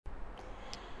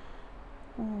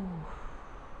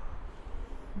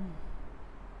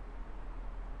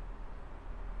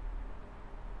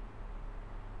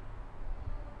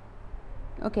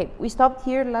Okay, we stopped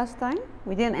here last time.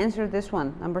 We didn't answer this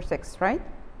one, number 6, right?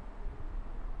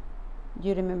 Do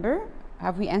you remember?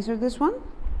 Have we answered this one?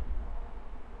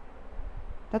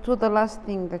 That was the last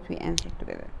thing that we answered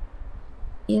together.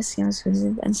 Yes, we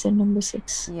did answer number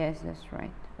 6. Yes, that's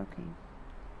right. Okay.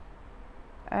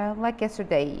 Like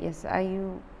yesterday, yes, I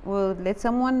will let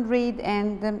someone read,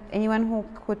 and anyone who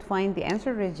could find the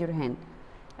answer, raise your hand.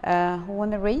 Who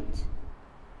want to read?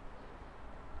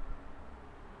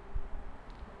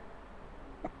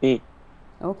 Me.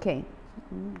 Okay,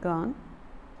 go on.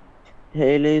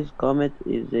 Halley's Comet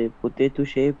is a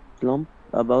potato-shaped lump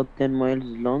about 10 miles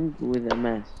long with a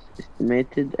mass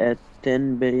estimated at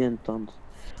 10 billion tons,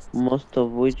 most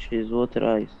of which is water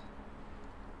ice.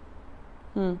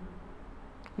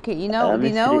 Okay, you know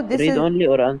this read is only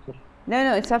or answer?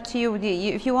 No, it's up to you.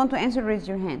 If you want to answer, raise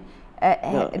your hand.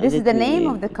 No, this is the name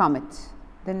of the comet.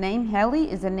 The name Halley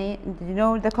is the name. You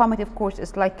know, the comet, of course,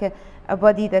 is like a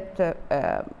body that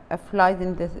flies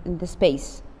in the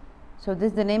space. So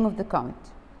this is the name of the comet.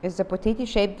 It's a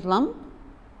potato-shaped lump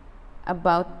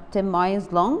about 10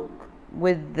 miles long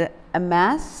with a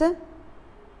mass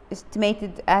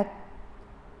estimated at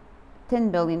 10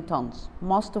 billion tons,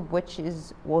 most of which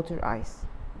is water ice.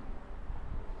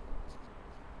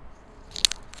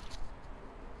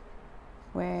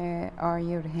 Where are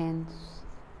your hands?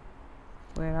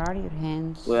 Where are your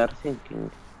hands? We are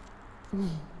thinking.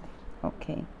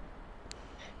 Okay.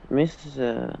 Miss,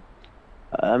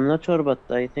 I'm not sure, but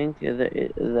I think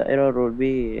the error will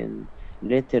be in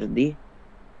letter D.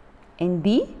 In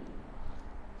B?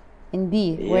 In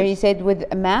B, Yes. where you said with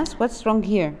a mass, what's wrong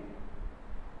here?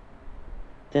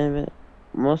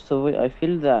 Most of it, I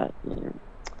feel that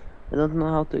I don't know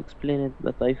how to explain it,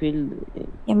 but I feel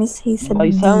Yeah, Miss, he said by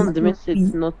D, sound, not Miss,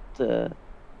 it's B. not.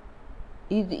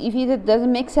 If it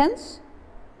doesn't make sense?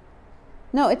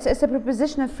 No, it's a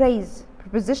prepositional phrase.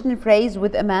 Prepositional phrase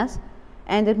with a mass,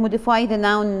 and it modifies the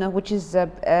noun, which is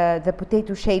the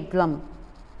potato-shaped lump.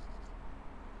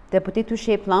 The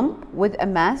potato-shaped lump with a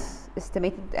mass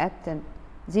estimated at 10.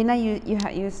 Zina,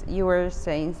 you were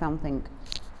saying something.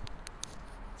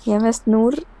 Yeah, Miss,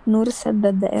 Noor said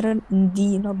that the error in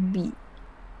D, not B.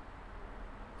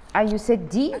 You said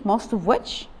D, most of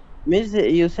which? Miss,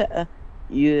 you said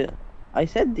I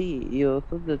said D. You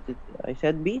thought that I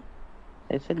said B.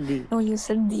 I said D. No, you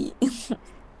said D.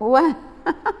 What?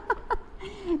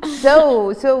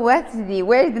 so what's the,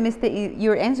 where's the mistake?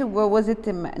 Your answer, was it,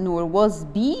 Noor, was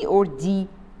B or D?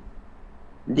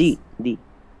 D.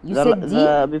 You said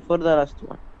D? Before the last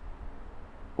one.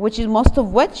 Which is most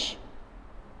of which?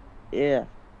 Yeah.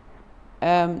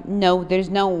 No, there's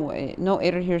no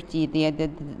error here.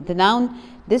 The noun,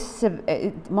 this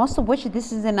most of which,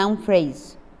 this is a noun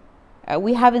phrase.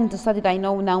 We haven't studied, I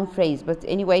know, noun phrase, but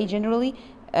anyway, generally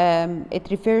it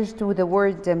refers to the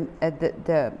word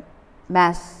the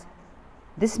mass.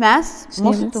 This mass, So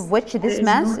most yes, of which, this there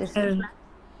mass no is. error.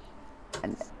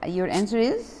 Your answer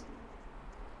is?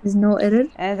 There's no error.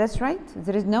 That's right.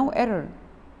 There is no error.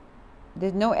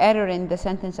 There's no error in the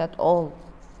sentence at all.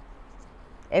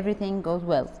 Everything goes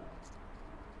well.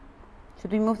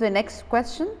 Should we move to the next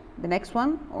question, the next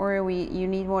one, or you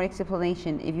need more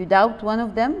explanation? If you doubt one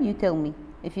of them, you tell me.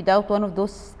 If you doubt one of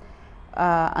those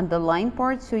underlined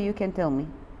parts, so you can tell me.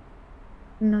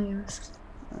 No, yes.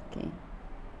 Okay.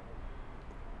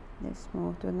 Let's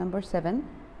move to number 7.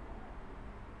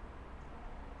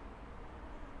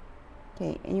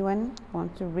 Okay, anyone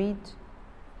want to read?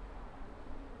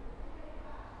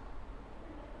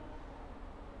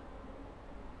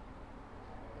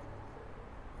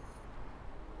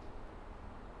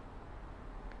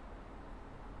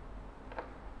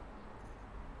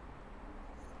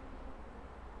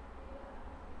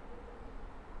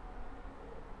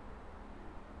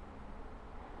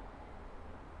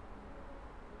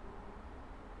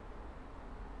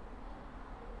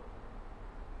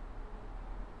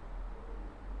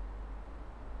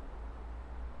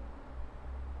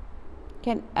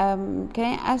 Can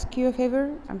I ask you a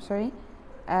favor? I'm sorry.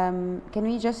 Can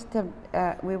we just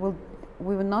we will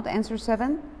not answer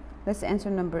 7. Let's answer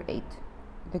number 8.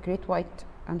 The great white.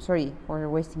 I'm sorry for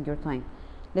wasting your time.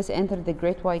 Let's enter the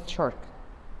great white shark.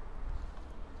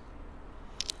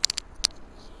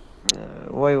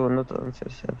 Why will not answer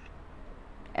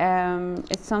 7?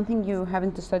 It's something you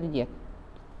haven't studied yet.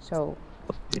 So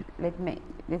Okay. let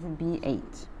it be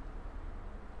 8.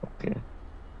 Okay.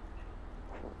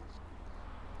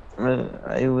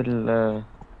 I will.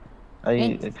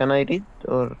 Can I read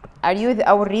or? Are you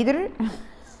our reader?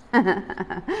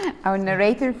 Our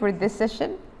narrator for this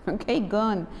session. Okay, go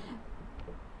on.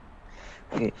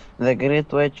 Okay. The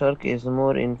great white shark is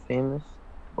more infamous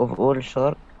of all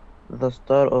sharks, the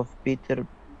star of Peter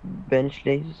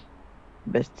Benchley's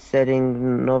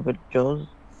best-selling novel Jaws,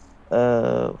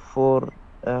 for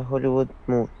a Hollywood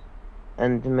movie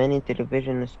and many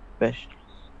television specials.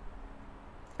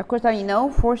 Of course, I know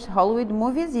for Hollywood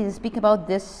movies, you speak about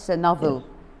this novel.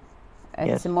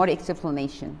 It's Yes. more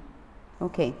explanation.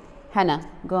 Okay, Hannah,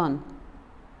 go on.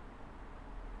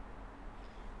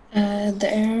 The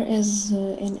error is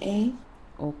in A.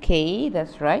 Okay,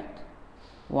 that's right.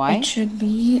 Why? It should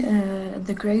be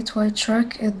the great white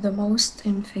shark is the most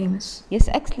infamous. Yes,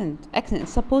 excellent, excellent.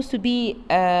 It's supposed to be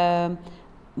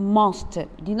most. Do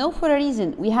you know for a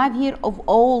reason? We have here of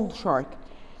all shark.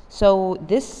 So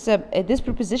this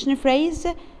preposition phrase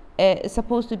is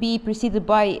supposed to be preceded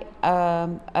by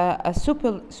a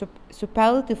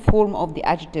superlative form of the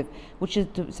adjective, which is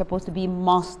supposed to be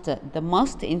most. The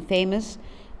most infamous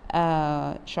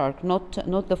shark, not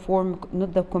the form,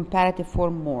 not the comparative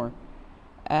form more.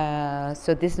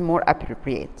 So this is more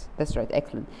appropriate. That's right.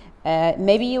 Excellent.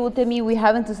 Maybe you will tell me we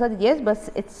haven't studied yet, but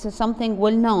it's something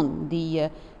well known. The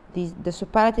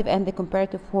superlative and the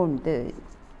comparative form.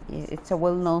 It's a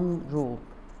well known rule.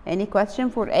 Any question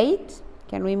for 8?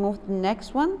 Can we move to the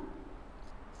next one?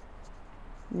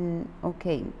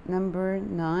 Okay. Number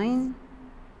 9.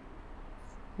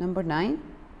 Number 9.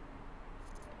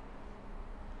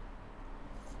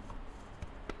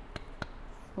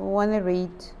 Who wanna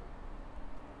read?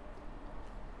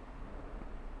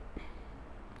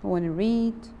 Who wanna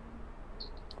read?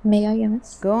 May I,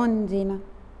 Miss? Go on, Zina.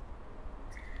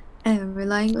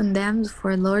 Relying on dams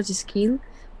for large-scale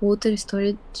water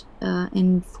storage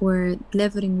and for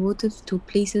delivering water to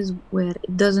places where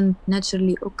it doesn't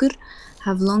naturally occur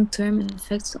have long-term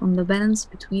effects on the balance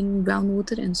between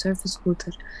groundwater and surface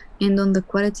water and on the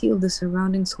quality of the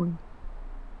surrounding soil.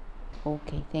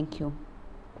 Okay, thank you.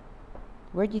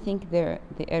 Where do you think the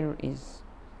error is?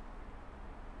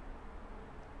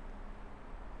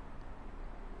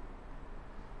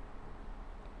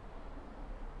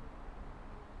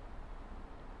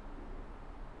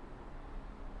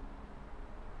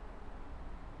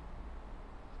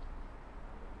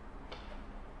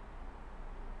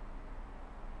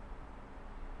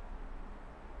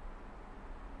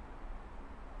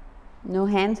 No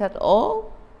hands at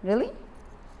all? Really?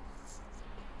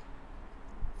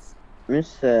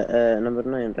 Miss, number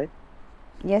 9, right?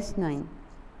 Yes, 9.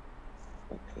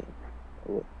 Okay.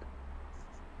 What?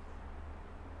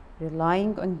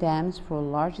 Relying on dams for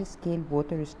large-scale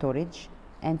water storage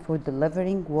and for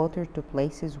delivering water to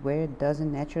places where it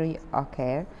doesn't naturally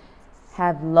occur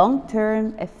have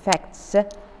long-term effects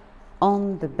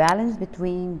on the balance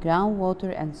between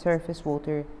groundwater and surface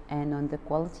water and on the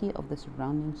quality of the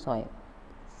surrounding soil.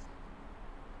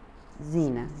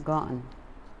 Zina, go on.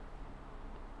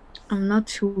 I'm not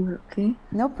sure, okay?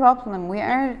 No problem. We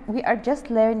are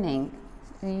just learning.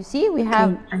 You see, we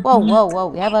have I whoa.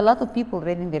 We have a lot of people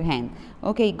raising their hand.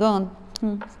 Okay, go on.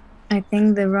 I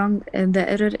think the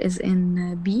error is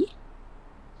in B.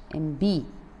 In B.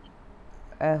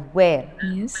 Where?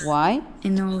 Yes. Why?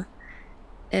 You know,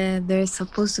 there's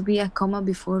supposed to be a comma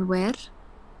before where.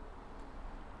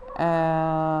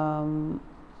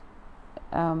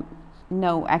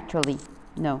 No, actually,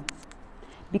 no.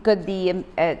 Because the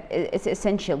it's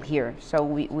essential here, so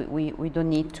we don't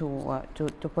need to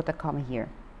put a comma here.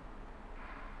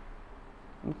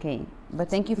 Okay, but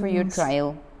thank you for your Yes.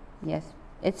 trial. Yes,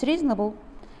 it's reasonable.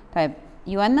 Type,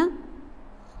 Yuanna.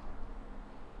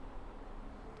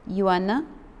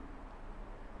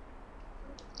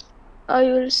 I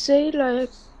will say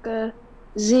like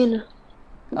Zina.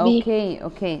 B.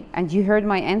 Okay. And you heard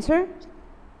my answer?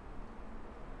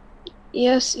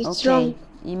 Yes, it's Okay. wrong.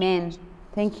 Iman,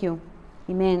 thank you.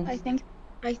 Iman. I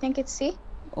think it's C.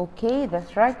 Okay,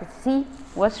 that's right. It's C.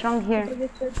 What's wrong here? Because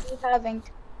it should be having.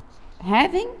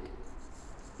 Having?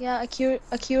 Yeah, a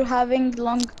cure having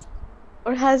long,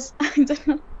 or has. I don't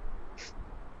know.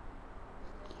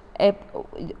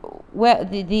 Well,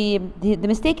 the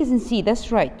mistake is in C.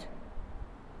 That's right.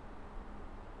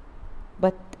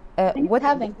 But think what?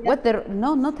 having, yeah. What the?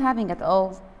 No, not having at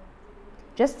all.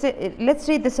 Just let's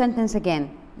read the sentence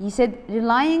again. You said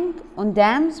relying on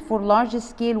dams for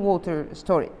large-scale water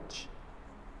storage.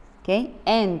 Okay,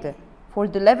 and for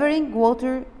delivering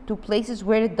water to places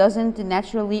where it doesn't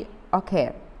naturally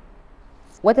occur.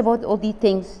 What about all these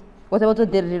things? What about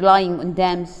the relying on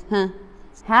dams?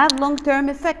 Have long-term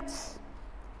effects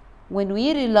when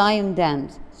we rely on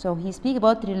dams. So he speaks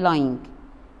about relying.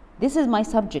 This is my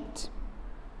subject.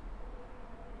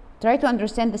 Try to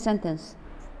understand the sentence.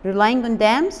 relying on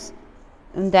dams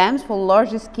for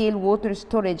large-scale water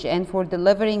storage and for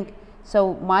delivering.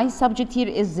 So my subject here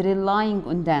is relying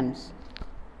on dams.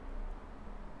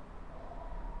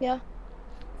 Yeah.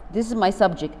 This is my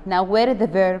subject. Now where is the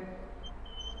verb?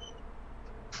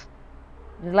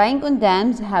 Relying on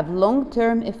dams have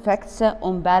long-term effects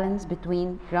on balance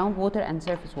between groundwater and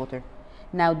surface water.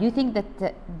 Now, do you think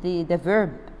that the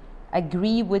verb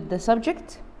agree with the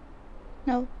subject?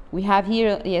 No. We have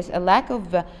here, yes, a lack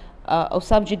of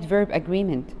subject-verb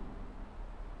agreement,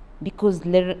 because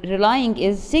relying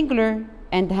is singular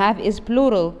and have is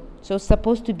plural, so it's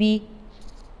supposed to be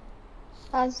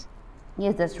Has.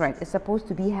 Yes, that's right. It's supposed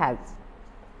to be has.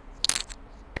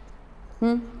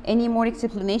 Any more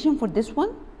explanation for this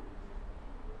one?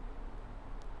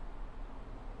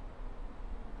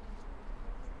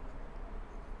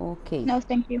 Okay. No,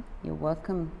 thank you. You're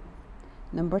welcome.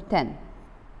 Number 10.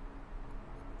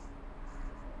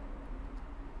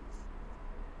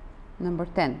 Number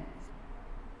 10.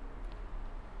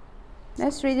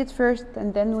 Let's read it first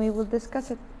and then we will discuss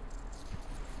it.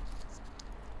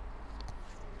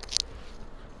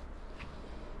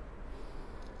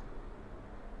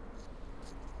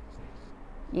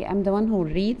 Yeah, I'm the one who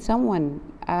reads. Someone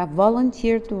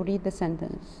volunteer to read the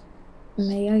sentence.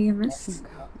 May I, miss?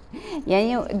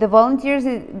 Yeah, the volunteers,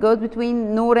 it goes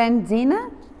between Noor and Zina.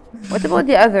 What about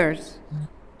the others?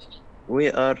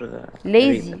 We are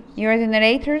Lazy. readers. You're the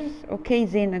narrators? Okay,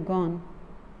 Zina, go on.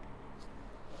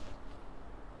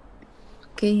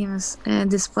 Okay, yes.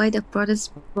 Despite a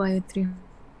protest by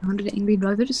 300 angry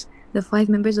drivers, the 5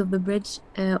 members of the bridge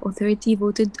authority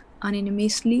voted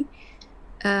unanimously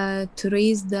to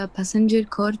raise the passenger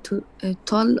car to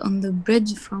toll on the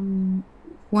bridge from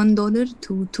 $1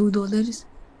 to $2.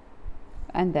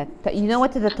 And that, you know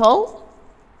what is the toll?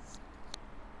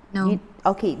 No.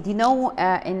 Okay, do you know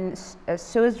in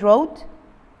Suez Road,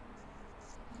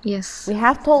 Yes. we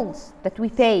have tolls that we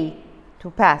pay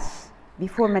to pass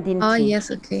before Medina. Oh, yes,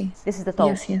 okay. This is the toll.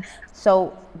 Yes, yes.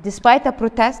 So, despite a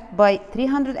protest by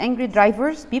 300 angry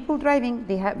drivers, people driving,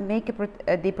 they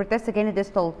protest against this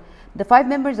toll. The 5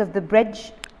 members of the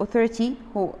bridge authority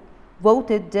who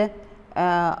voted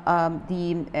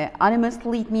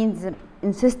unanimously, it means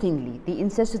insistingly, they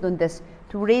insisted on this,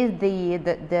 to raise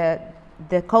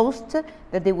the cost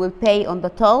that they will pay on the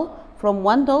toll from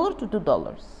 $1 to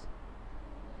 $2.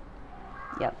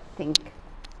 Yeah, think.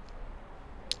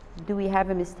 Do we have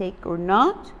a mistake or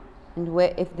not? And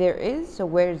where, if there is, so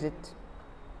where is it?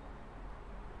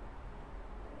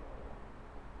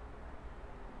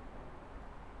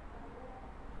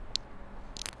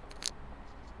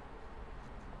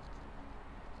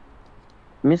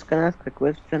 Miss, can I ask a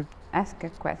question? Ask a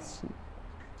question.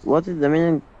 What is the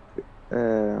meaning,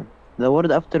 the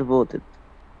word after voted?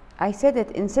 I said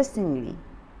it insistingly.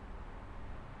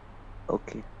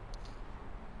 Okay.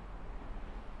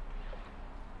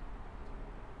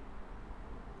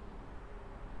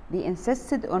 They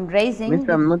insisted on raising. Miss,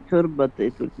 I'm not sure, but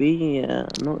it will be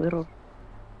no error.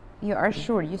 You are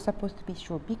sure. You're supposed to be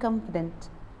sure. Be confident.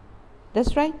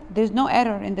 That's right. There's no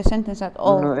error in the sentence at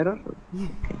all. No error?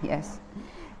 Yes.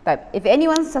 But if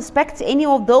anyone suspects any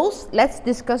of those, let's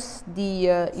discuss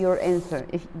your answer.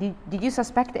 Did you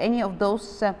suspect any of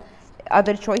those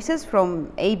other choices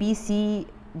from A, B, C,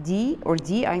 D, or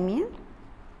D, I mean?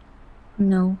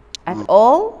 No. At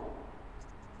all?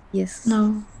 Yes.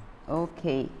 No.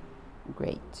 Okay,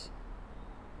 great.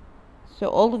 So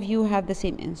all of you have the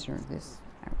same answer. This,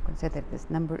 I consider this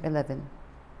number 11.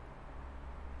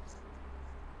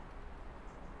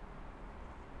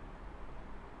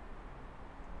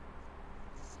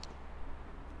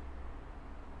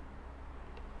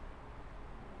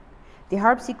 The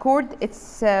harpsichord,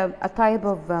 it's a type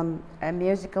of a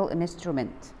musical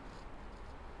instrument.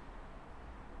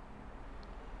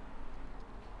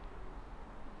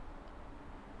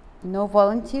 No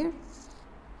volunteer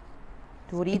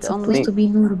to read It's only? supposed to be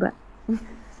Nurba.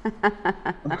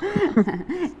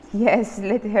 Yes,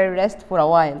 let her rest for a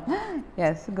while.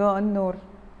 Yes, go on, Noor.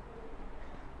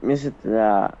 Miss, it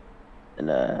the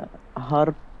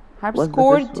harp. What's the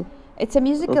Harpsichord, first one? it's a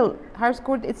musical,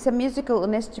 harpsichord, it's a musical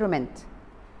instrument.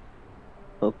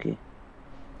 Okay.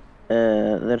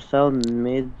 Their sound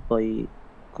made by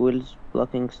quills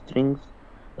plucking strings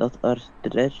that are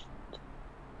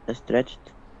stretched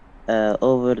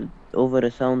over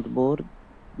a soundboard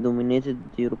dominated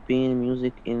European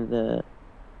music in the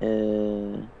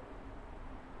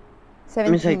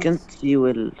Miss, I 17th. can't see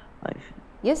well.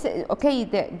 Yes, okay,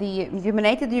 the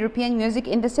dominated European music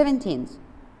in the 17th.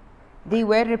 They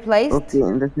were replaced. Okay,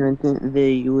 in the 17th,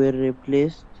 they were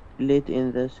replaced late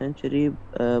in the century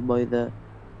by the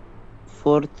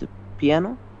fourth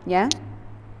piano. Yeah.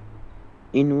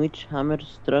 in which hammer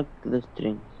struck the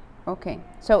strings. Okay,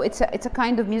 so it's a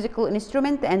kind of musical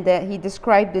instrument, and he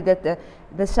described it that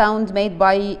the sound made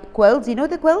by quills. You know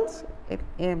the quills?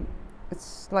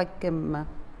 It's like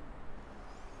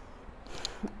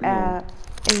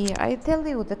I tell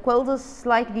you, the quills is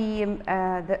like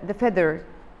the feather,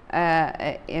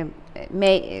 and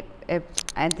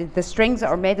the strings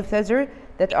are made of feather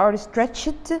that are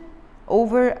stretched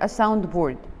over a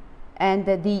soundboard. And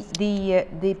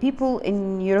the people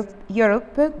in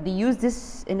Europe they use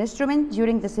this instrument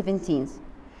during the 17th,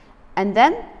 and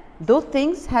then those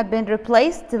things have been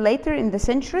replaced later in the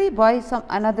century by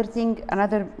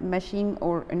another machine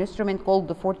or an instrument called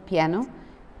the fortepiano,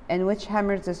 in which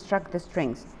hammers struck the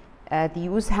strings. They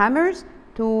use hammers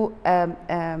to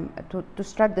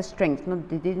strike the strings.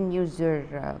 They didn't use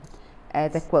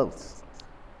the quills.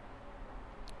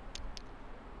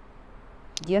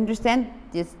 Do you understand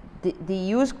this? They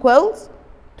use quills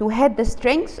to hit the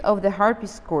strings of the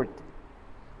harpsichord,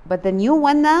 but the new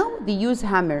one now they use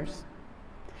hammers.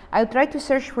 I'll try to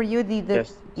search for you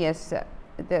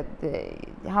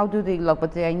how do they look,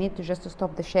 but I need to just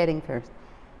stop the sharing first.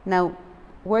 Now,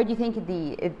 where do you think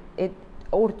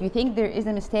or do you think there is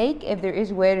a mistake? If there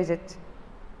is, where is it?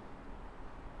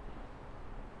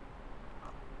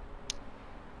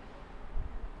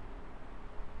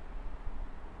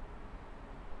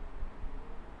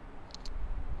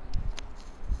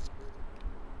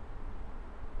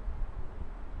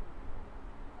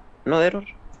 No error.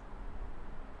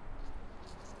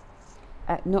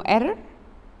 No error?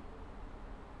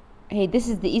 Hey, this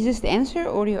is the easiest answer,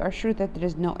 or you are sure that there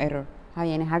is no error?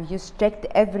 Have you checked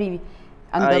every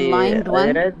underlined one?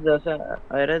 I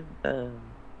read the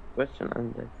question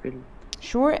and I feel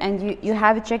sure. And you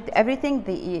have checked everything.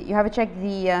 You have checked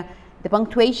the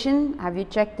punctuation. Have you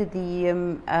checked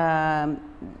the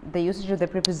usage of the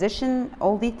preposition?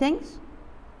 All these things.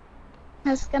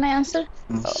 Yes, can I answer?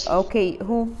 Okay,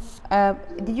 who?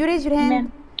 Did you raise your hand?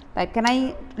 Ma'am. Like, can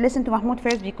I listen to Mahmoud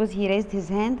first because he raised his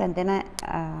hand, and then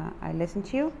I listen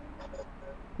to you?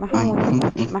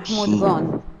 Mahmoud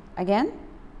gone. Again?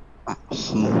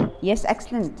 Yes,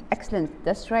 excellent, excellent.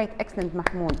 That's right, excellent,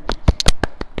 Mahmoud.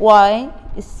 Why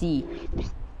is C?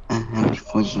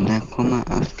 Because the comma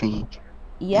after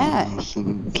Yeah.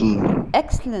 17.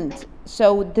 Excellent.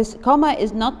 So this comma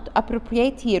is not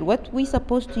appropriate here. What we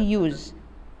supposed to use?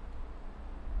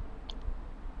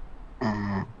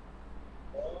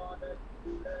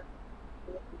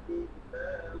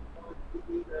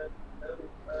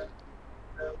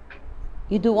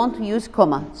 You do want to use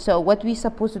comma. So what we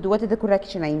supposed to do? What is the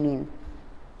correction? I mean.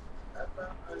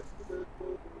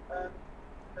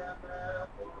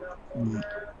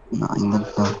 No, I don't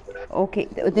know. Okay.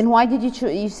 Then why did you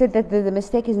choose? You said that the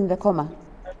mistake is in the comma.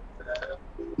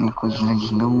 Because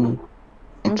there's no,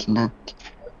 it's not,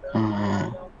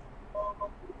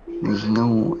 there's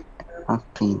no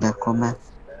after the comma,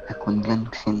 a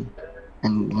conjunction,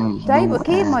 and there's Type, no,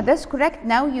 okay, that's correct.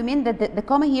 Now you mean that the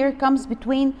comma here comes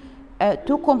between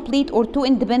two complete or two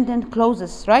independent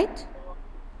clauses, right?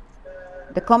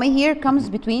 The comma here comes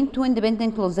between two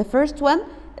independent clauses. The first one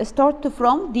starts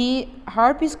from the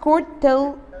harpsichord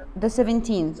till the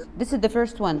 17th. This is the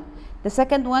first one. The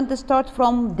second one to start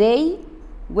from they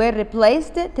were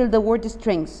replaced till the word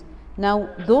strings. Now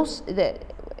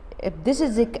if this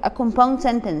is a compound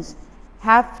sentence,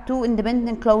 have two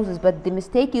independent clauses, but the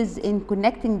mistake is in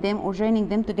connecting them or joining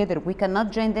them together. We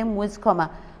cannot join them with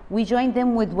comma. We join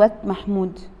them with what,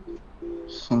 Mahmoud?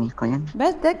 semicolon.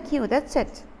 But thank you, that's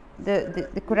it.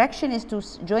 The correction is to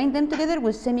join them together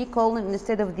with semicolon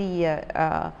instead of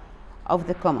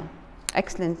the comma.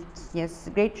 Excellent. Yes,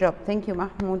 great job. Thank you,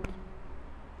 Mahmoud.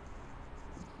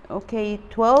 Okay,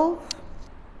 12.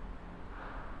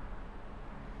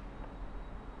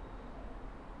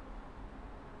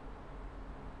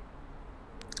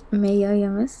 May I,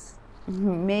 miss?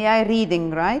 May I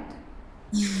reading, right?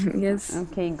 Yes.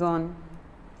 Okay, go on.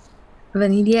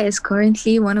 Vanilla is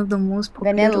currently one of the most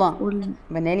popular Vanilla. of all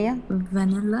Vanilla?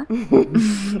 vanilla.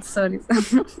 Sorry.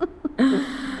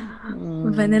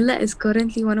 Vanilla is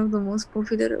currently one of the most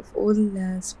popular of all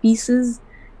species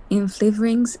in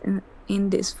flavorings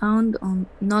and is found on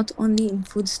not only in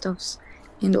foodstuffs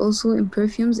and also in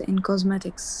perfumes and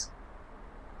cosmetics.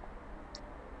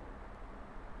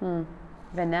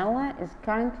 Vanilla is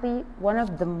currently one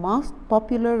of the most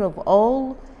popular of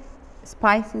all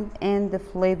spices and the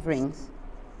flavorings,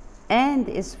 and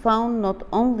is found not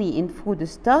only in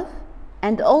foodstuff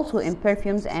and also in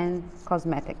perfumes and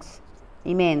cosmetics.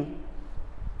 Iman.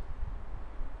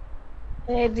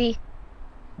 D.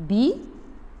 B.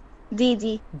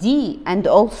 D. D. And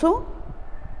also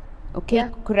Okay, Yeah.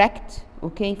 correct.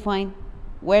 Okay, fine.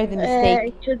 Where the mistake?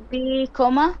 It should be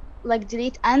comma, like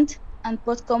delete and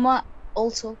put comma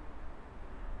also.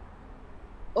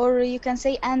 Or you can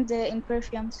say and in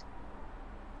perfumes.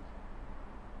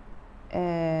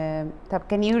 طب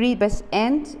can you read بس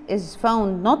and is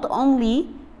found not only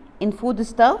in food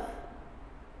stuff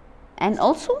and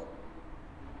also?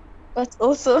 But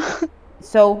also,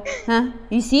 So, huh?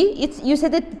 You see, it's you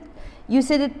said it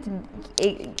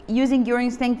using your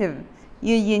instinctive.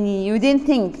 You didn't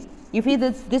think. You feel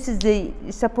that this is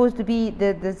supposed to be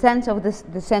the sense of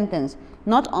the sentence,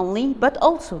 not only but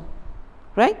also,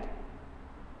 right?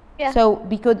 yeah. So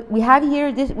because we have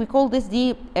here this, we call this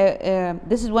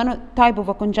this is one type of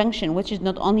a conjunction, which is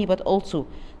not only but also.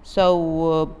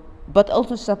 So but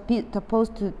also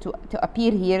supposed to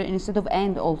appear here instead of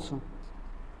and also.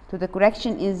 So the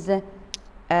correction is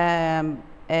and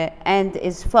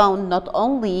is found not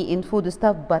only in food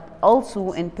stuff but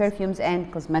also in perfumes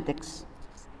and cosmetics.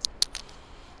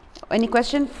 Any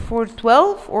question for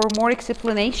 12 or more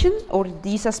explanation, or do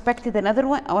you suspected another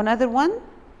one?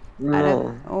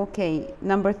 No. Okay,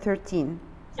 number 13.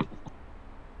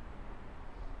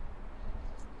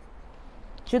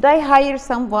 Should I hire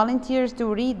some volunteers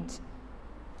to read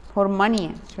for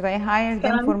money? Should I hire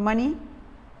them for money?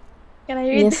 Can I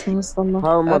read? Yes, Mustafa.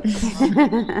 How much?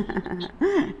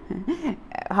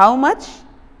 How much?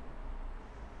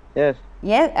 Yes.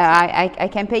 Yeah, I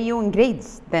can pay you in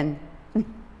grades then.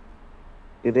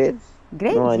 Grades?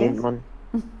 Grades, No, I yes. need money.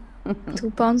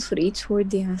 £2 for each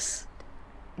word, yes.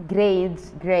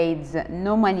 Grades,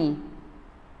 no money.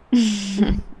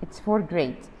 It's for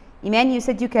grades. Iman, you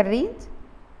said you can read?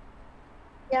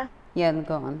 Yeah. Yeah,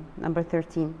 go on. Number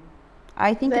 13.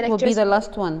 I think The it will be the electricity.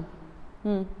 last one.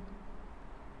 The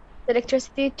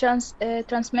electricity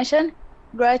transmission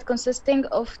grid consisting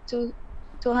of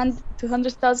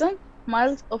 200,000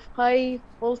 miles of high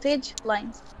voltage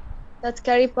lines that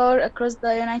carry power across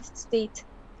the United States,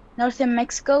 northern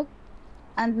Mexico,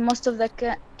 and most of the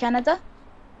Canada.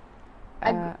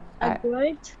 A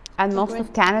grid. And A most grid.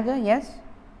 of Canada, yes.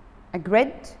 A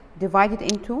grid divided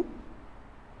into?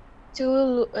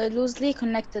 Two loosely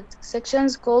connected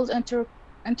sections called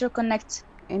interconnects.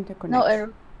 Interconnect. No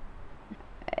error.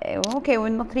 Okay,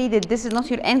 we'll not read it. This is not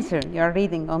your answer. You are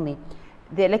reading only.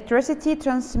 The electricity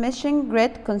transmission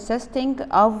grid consisting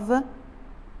of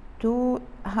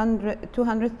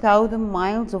 200,000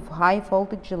 miles of high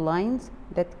voltage lines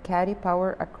that carry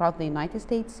power across the United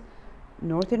States,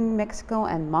 northern Mexico,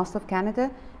 and most of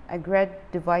Canada. A grid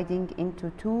dividing into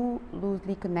two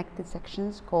loosely connected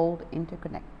sections called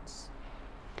interconnects.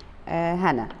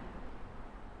 Hannah.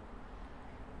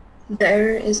 The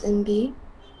error is in B.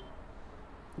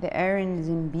 The error is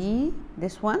in B.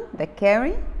 This one, the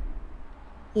carry.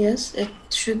 Yes, it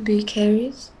should be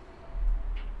carries.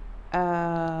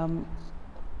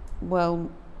 Well,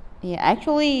 yeah,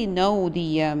 actually, no.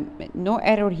 The no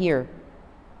error here.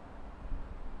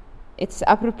 It's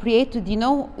appropriate to, do you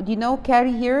know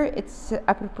carry here? It's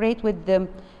appropriate with the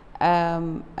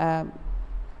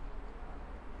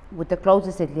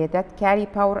clauses that carry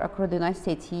power across the United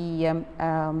States. He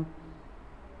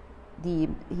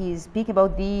speak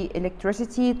about the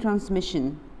electricity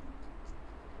transmission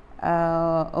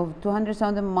of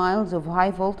 200,000 miles of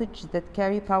high voltage that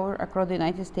carry power across the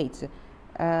United States.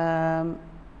 No,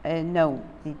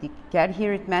 the carry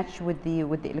here it match with the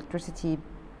electricity,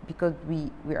 because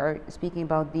we are speaking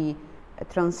about the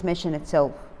transmission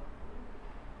itself.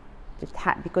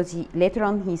 Because later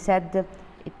on he said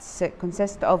it's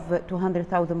consists of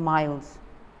 200,000 miles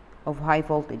of high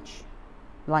voltage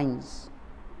lines.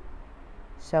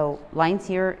 So lines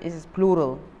here is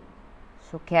plural.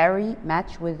 So carry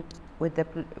match with the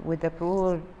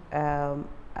plural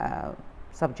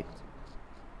subject.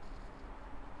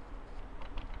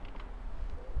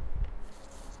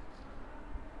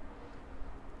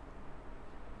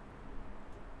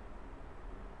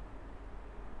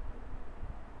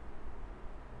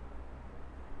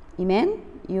 Iman,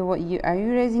 are you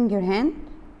raising your hand?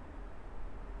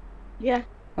 Yeah.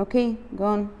 Okay, go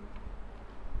on.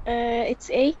 It's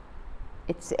A.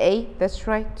 It's A, that's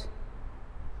right.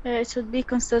 It should be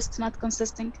consist, not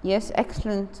consisting. Yes,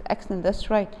 excellent, that's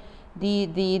right.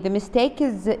 The mistake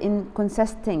is in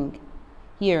consisting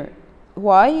here.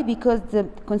 Why? Because the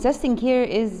consisting here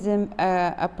is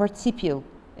a participial.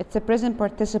 It's a present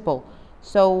participle.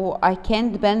 So I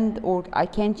can't bend, or I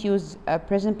can't use a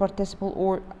present participle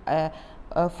or a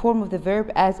form of the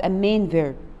verb as a main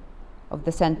verb of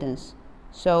the sentence.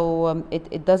 So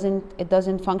it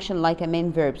doesn't function like a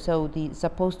main verb. So it's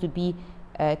supposed to be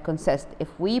consist.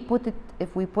 If we put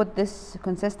this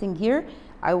consisting here,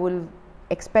 I will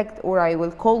expect, or I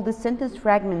will call this sentence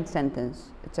fragment sentence.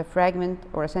 It's a fragment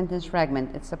or a sentence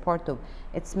fragment. It's a part of,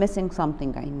 it's missing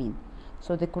something, I mean.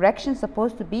 So the correction is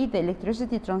supposed to be the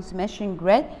electricity transmission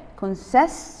grid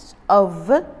consists of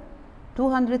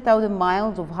 200,000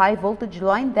 miles of high voltage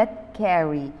line that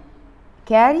carry.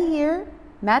 Carry here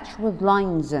match with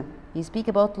lines. You speak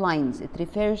about lines. It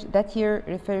refers, that here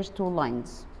refers to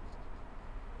lines.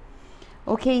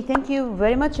 Okay, thank you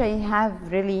very much. I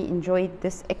have really enjoyed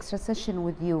this extra session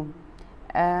with you.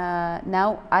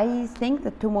 Now, I think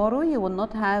that tomorrow you will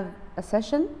not have a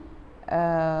session.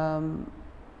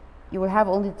 You will have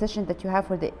only the session that you have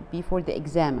for the before the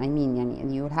exam. I mean,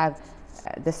 and you will have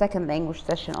the second language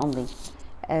session only.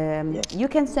 You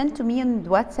can send to me on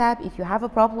WhatsApp if you have a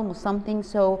problem with something,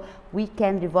 so we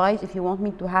can revise. If you want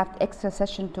me to have extra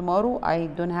session tomorrow, I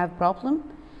don't have problem.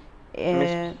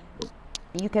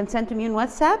 You can send to me on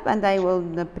WhatsApp and I will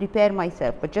prepare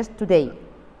myself, but just today.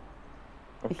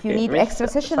 Okay. If you need extra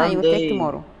session, I will take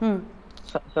tomorrow. We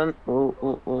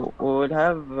will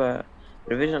have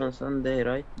revision on Sunday,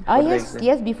 right?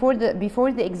 Yes, before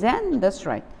the exam. That's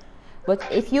right. But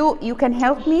if you can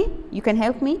help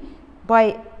me,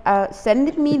 by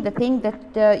sending me the thing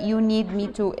that you need me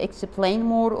to explain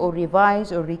more or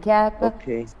revise or recap.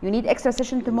 Okay. You need extra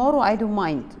session tomorrow, I don't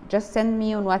mind. Just send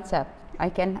me on WhatsApp. I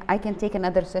can take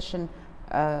another session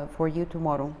for you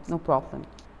tomorrow. No problem.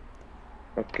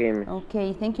 Okay, miss.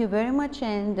 Okay, thank you very much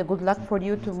and good luck for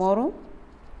you tomorrow.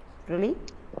 Really.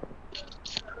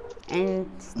 And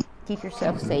keep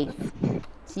yourself safe.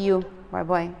 See you. Bye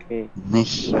bye. Okay.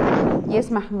 Miss,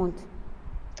 Yes, Mahmoud.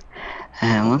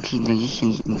 what is the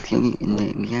lessons included in the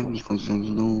exam because there is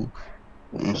no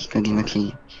study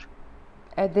material?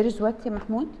 There is what,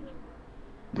 Mahmoud?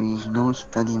 There is no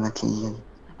study material.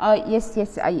 Yes.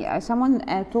 Someone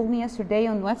told me yesterday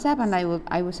on WhatsApp, and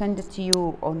I will send it to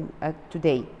you on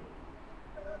today.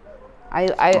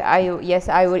 Yes,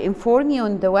 I will inform you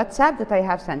on the WhatsApp that I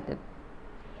have sent it.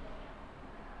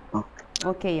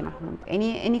 Okay, Mahmoud.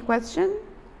 Any question?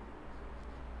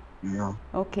 No.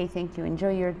 Okay, thank you.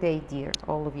 Enjoy your day, dear,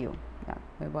 all of you. Yeah,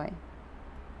 bye bye.